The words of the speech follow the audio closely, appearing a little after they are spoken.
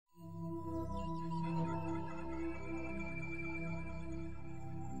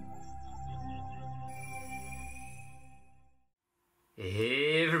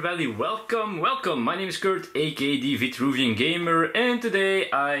everybody, welcome. My name is Kurt, aka the Vitruvian Gamer, and today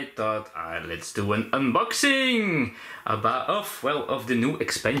I thought let's do an unboxing of the new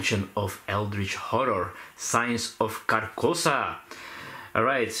expansion of Eldritch Horror, Signs of Carcosa.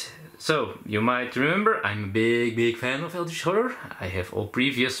 Alright, so you might remember I'm a big fan of Eldritch Horror. I have all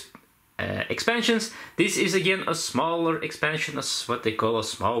previous expansions. This is again a smaller expansion, as what they call a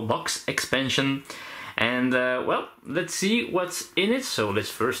small box expansion. And well, let's see what's in it. So let's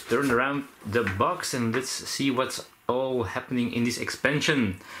first turn around the box and let's see what's all happening in this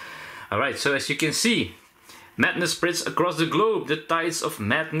expansion. Alright, so as you can see, madness spreads across the globe. The tides of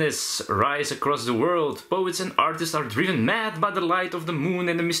madness rise across the world. Poets and artists are driven mad by the light of the moon,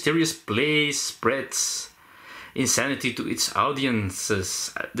 and the mysterious play spreads insanity to its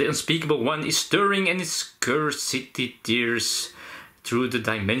audiences. The unspeakable one is stirring, and its cursed city tears through the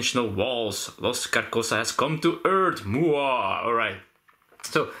dimensional walls. Lost Carcosa has come to Earth. Mwah! Alright.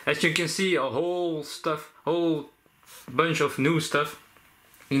 So, as you can see, a whole bunch of new stuff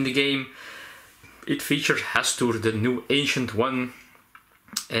in the game. It features Hastur, the new Ancient One,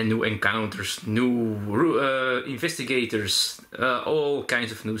 and new encounters, new investigators, all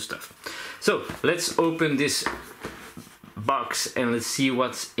kinds of new stuff. So, let's open this box and let's see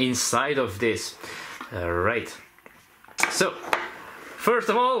what's inside of this. Alright. So, first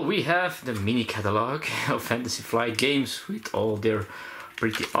of all, we have the mini catalog of Fantasy Flight games with all their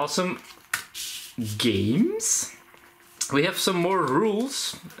pretty awesome games. We have some more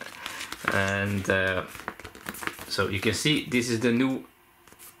rules, and so you can see this is the new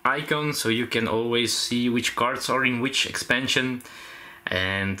icon, so you can always see which cards are in which expansion.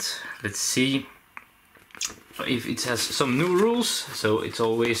 And let's see if it has some new rules. So it's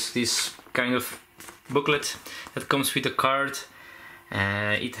always this kind of booklet that comes with a card.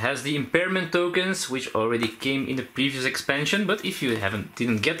 It has the impairment tokens, which already came in the previous expansion, but if you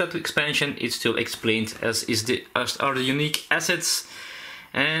didn't get that expansion, it's still explained, as are the unique assets.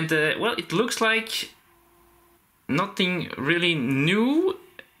 And well, it looks like nothing really new.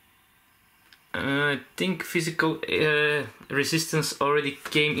 I think physical resistance already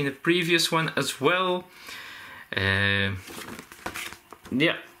came in the previous one as well.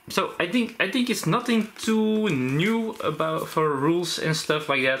 Yeah. So I think it's nothing too new for rules and stuff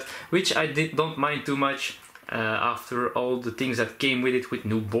like that, which I don't mind too much after all the things that came with it, with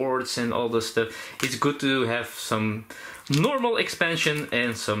new boards and all the stuff. It's good to have some normal expansion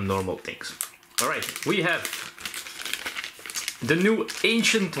and some normal things. Alright, we have the new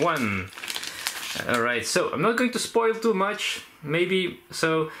Ancient One. Alright, so I'm not going to spoil too much, maybe.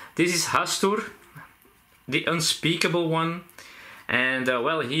 So this is Hastur, the unspeakable one. And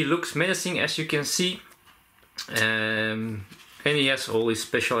well, he looks menacing, as you can see, and he has all his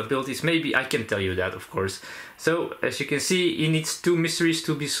special abilities. Maybe I can tell you that, of course. So as you can see, he needs 2 mysteries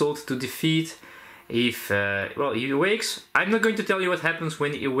to be solved to defeat. If well, he awakes, I'm not going to tell you what happens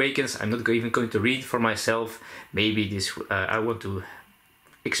when he awakens. I'm not even going to read for myself. Maybe this I want to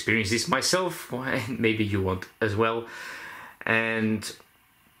experience this myself, and maybe you want as well. And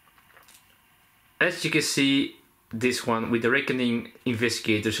as you can see, this one, with the reckoning,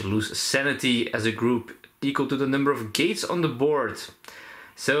 investigators lose sanity as a group equal to the number of gates on the board.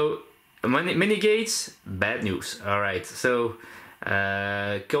 So many gates, bad news. Alright, so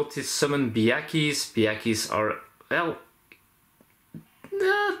cultists summon Biakis. Biakis are, well,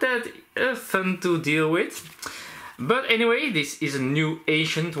 not that fun to deal with. But anyway, this is a new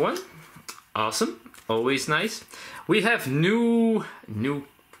Ancient One. Awesome, always nice. We have new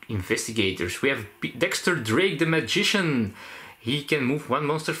investigators. We have Dexter Drake, the magician. He can move one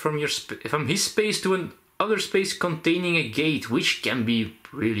monster from his space to another space containing a gate, which can be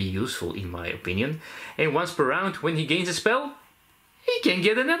really useful in my opinion. And once per round, when he gains a spell, he can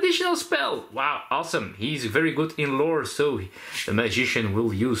get an additional spell. Wow, awesome. He's very good in lore, so the magician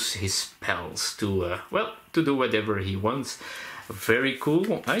will use his spells to well, to do whatever he wants. Very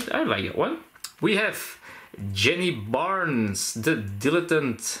cool. I like that one. We have Jenny Barnes, the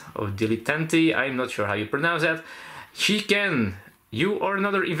dilettante, or dilettante, I'm not sure how you pronounce that. You or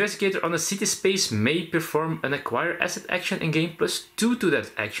another investigator on a city space may perform an acquire asset action and gain +2 to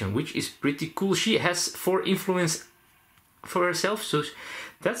that action, which is pretty cool. She has 4 influence for herself, so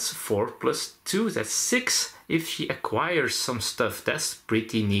that's 4 + 2, that's 6 if she acquires some stuff. That's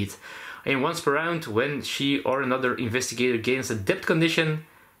pretty neat. And once per round, when she or another investigator gains a depth condition,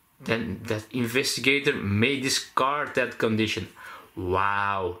 then that investigator may discard that condition.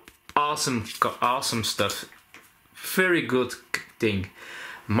 Wow, awesome stuff. Very good thing.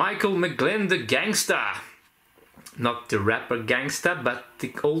 Michael McGlenn, the gangsta. Not the rapper gangsta, but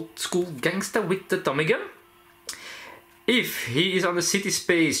the old school gangsta with the Tommy gun. If he is on the city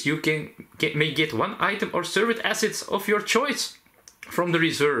space, you may get one item or service assets of your choice from the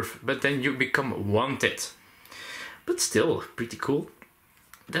reserve, but then you become wanted. But still, pretty cool.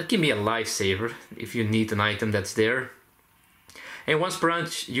 That can be a lifesaver if you need an item that's there. And once per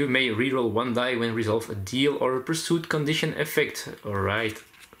round, you may reroll one die when resolve a deal or a pursuit condition effect. Alright,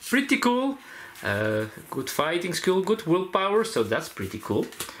 pretty cool. Good fighting skill, good willpower, so that's pretty cool.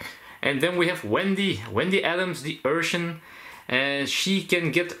 And then we have Wendy Adams, the Urshan. And she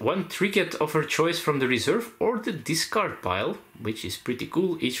can get one trinket of her choice from the reserve or the discard pile, which is pretty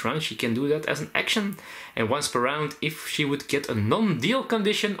cool. Each round she can do that as an action. And once per round, if she would get a non-deal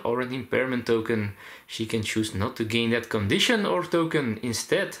condition or an impairment token, she can choose not to gain that condition or token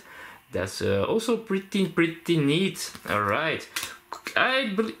instead. That's also pretty neat. Alright,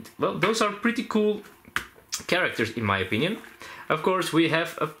 well, those are pretty cool characters in my opinion. Of course, we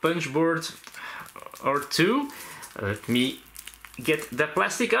have a punch board or two. Let me get the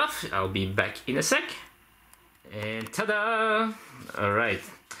plastic off. I'll be back in a sec. And ta-da! Alright.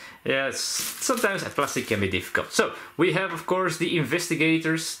 Yes, sometimes plastic can be difficult. So, we have, of course, the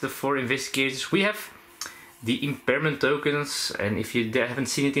investigators, the 4 investigators. We have the impairment tokens, and if you haven't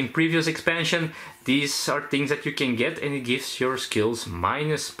seen it in previous expansion, these are things that you can get, and it gives your skills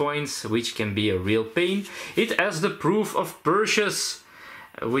minus points, which can be a real pain. It has the proof of purchase,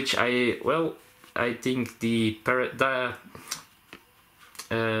 which I think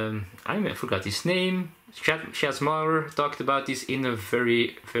I forgot his name. Shazmar talked about this in a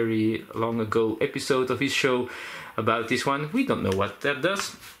very long ago episode of his show about this one. We don't know what that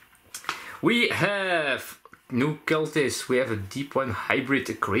does. We have new cultists. We have a deep one hybrid,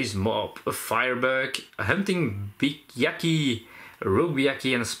 a crazy mob, a firebug, a hunting bikyaki, a rogue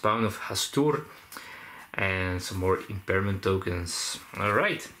bikyaki, and a spawn of Hastur, and some more impairment tokens.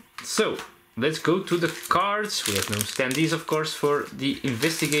 Alright, so let's go to the cards. We have no standees, of course, for the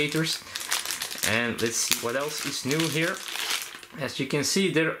investigators. And let's see what else is new here. As you can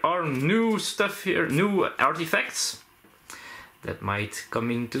see, there are new stuff here, new artifacts that might come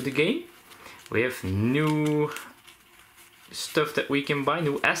into the game. We have new stuff that we can buy,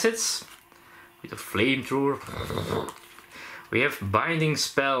 new assets with a flamethrower. We have binding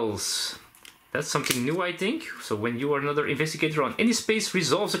spells. That's something new, I think. So when you or another investigator on any space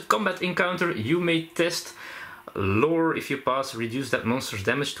resolves a combat encounter, you may test lore. If you pass, reduce that monster's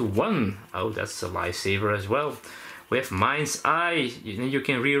damage to 1. Oh, that's a lifesaver as well. We have Mind's Eye. You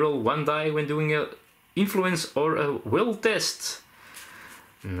can reroll 1 die when doing a influence or a will test.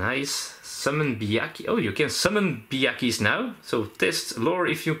 Nice. Summon Biyaki. Oh, you can summon Biyakis now. So test lore.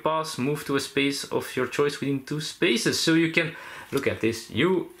 If you pass, move to a space of your choice within 2 spaces. So you can look at this.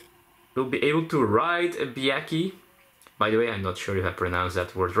 You will be able to ride a Biyaki. By the way, I'm not sure if I pronounced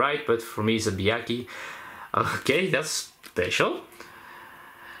that word right, but for me it's a Biyaki. Okay, that's special.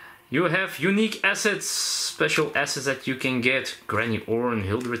 You have unique assets, special assets that you can get. Granny Orn,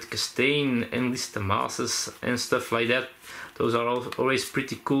 Hildred Castaigne, Enlist the Masses and stuff like that. Those are always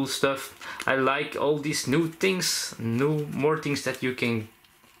pretty cool stuff. I like all these new things, more things that you can,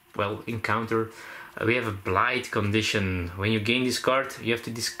 well, encounter. We have a blight condition. When you gain this card, you have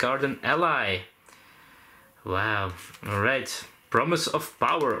to discard an ally. Wow, alright. Promise of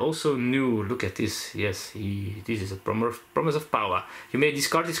Power, also new. Look at this. Yes, this is a promise of power. You may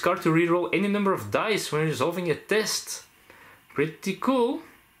discard this card to reroll any number of dice when resolving a test. Pretty cool.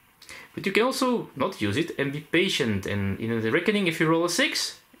 But you can also not use it and be patient. And in the Reckoning, if you roll a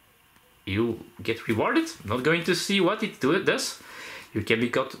 6, you get rewarded. Not going to see what it does. You can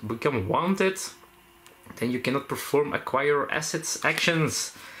become wanted. Then you cannot perform acquire assets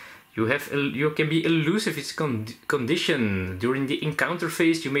actions. You can be elusive. It's condition. During the encounter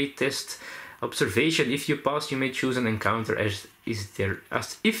phase, you may test observation. If you pass, you may choose an encounter as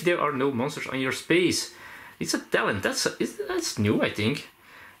if there are no monsters on your space. It's a talent. That's new, I think.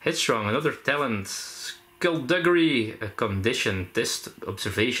 Headstrong, another talent. Skullduggery, a condition. Test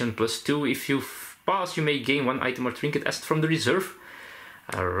observation +2. If you pass, you may gain 1 item or trinket asset from the reserve.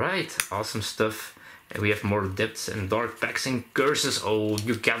 Alright, awesome stuff. And we have more depths and dark packs and curses. Oh,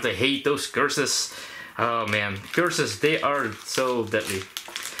 you gotta hate those curses. Oh man, curses, they are so deadly.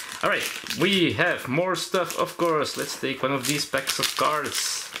 Alright, we have more stuff, of course. Let's take one of these packs of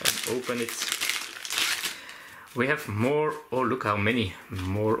cards and open it. We have more. Oh, look how many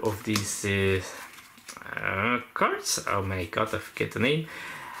more of these cards. Oh my god, I forget the name.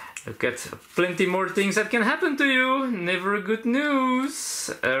 Look at plenty more things that can happen to you. Never good news.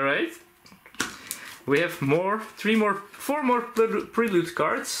 Alright. We have 4 more prelude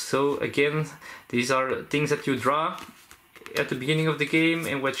cards. So again, these are things that you draw at the beginning of the game,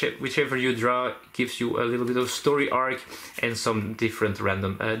 and whichever you draw gives you a little bit of story arc and some different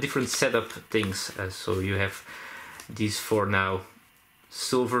random, different setup things. So you have these 4 now.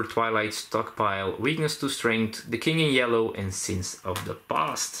 Silver Twilight Stockpile, Weakness to Strength, The King in Yellow, and Sins of the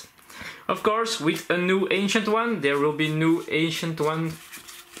Past. Of course, with a new Ancient One, there will be new Ancient One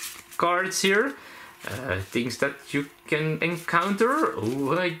cards here. Things that you can encounter.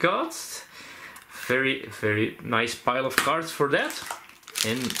 Oh my god. Very, very nice pile of cards for that.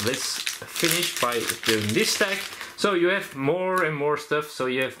 And let's finish by doing this stack. So you have more and more stuff. So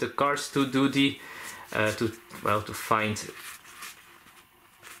you have the cards to do the, to find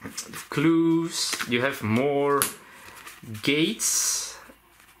clues. You have more gates.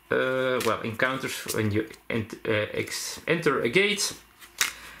 Encounters when you enter a gate.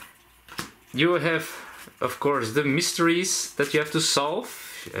 You have, of course, the mysteries that you have to solve.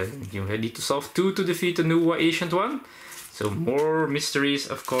 You need to solve 2 to defeat the new Ancient One. So more mysteries,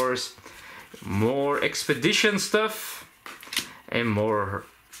 of course. More expedition stuff. And more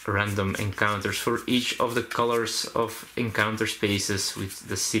random encounters for each of the colors of encounter spaces with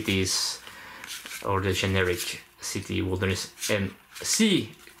the cities. Or the generic city, wilderness, and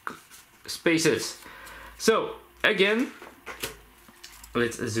sea spaces. So, again,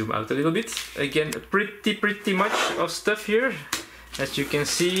 let's zoom out a little bit. Again, pretty much of stuff here. As you can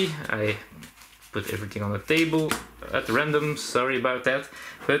see, I put everything on the table at random, sorry about that.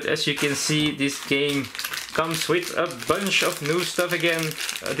 But as you can see, this game comes with a bunch of new stuff again.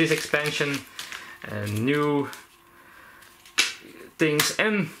 This expansion, new things,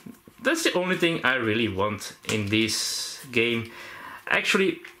 and that's the only thing I really want in this game.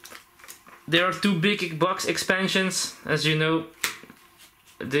 Actually, there are 2 big box expansions, as you know.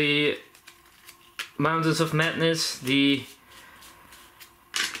 The Mountains of Madness, the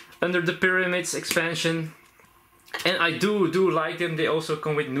Under the Pyramids expansion. And I do like them. They also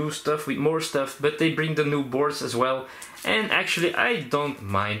come with new stuff, with more stuff, but they bring the new boards as well. And actually, I don't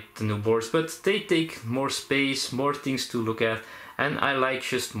mind the new boards, but they take more space, more things to look at. And I like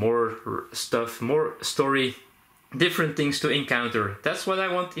just more stuff, more story, different things to encounter. That's what I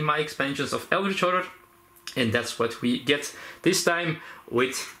want in my expansions of Eldritch Horror. And that's what we get this time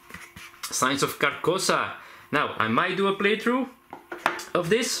with Signs of Carcosa. Now, I might do a playthrough of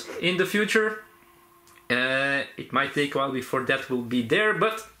this in the future. It might take a while before that will be there,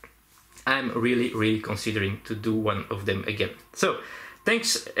 but I'm really considering to do one of them again. So,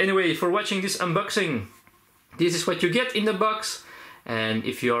 thanks anyway for watching this unboxing. This is what you get in the box. And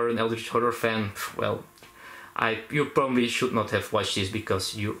if you are an Eldritch Horror fan, well, you probably should not have watched this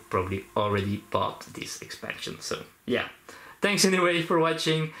because you probably already bought this expansion. So yeah, thanks anyway for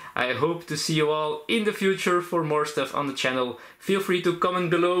watching. I hope to see you all in the future for more stuff on the channel. Feel free to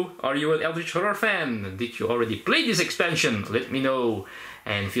comment below. Are you an Eldritch Horror fan? Did you already play this expansion? Let me know.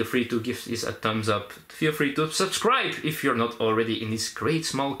 And feel free to give this a thumbs up. Feel free to subscribe if you're not already in this great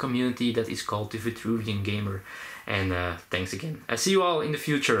small community that is called the Vitruvian Gamer. And thanks again. I see you all in the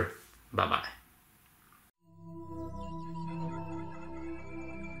future. Bye bye.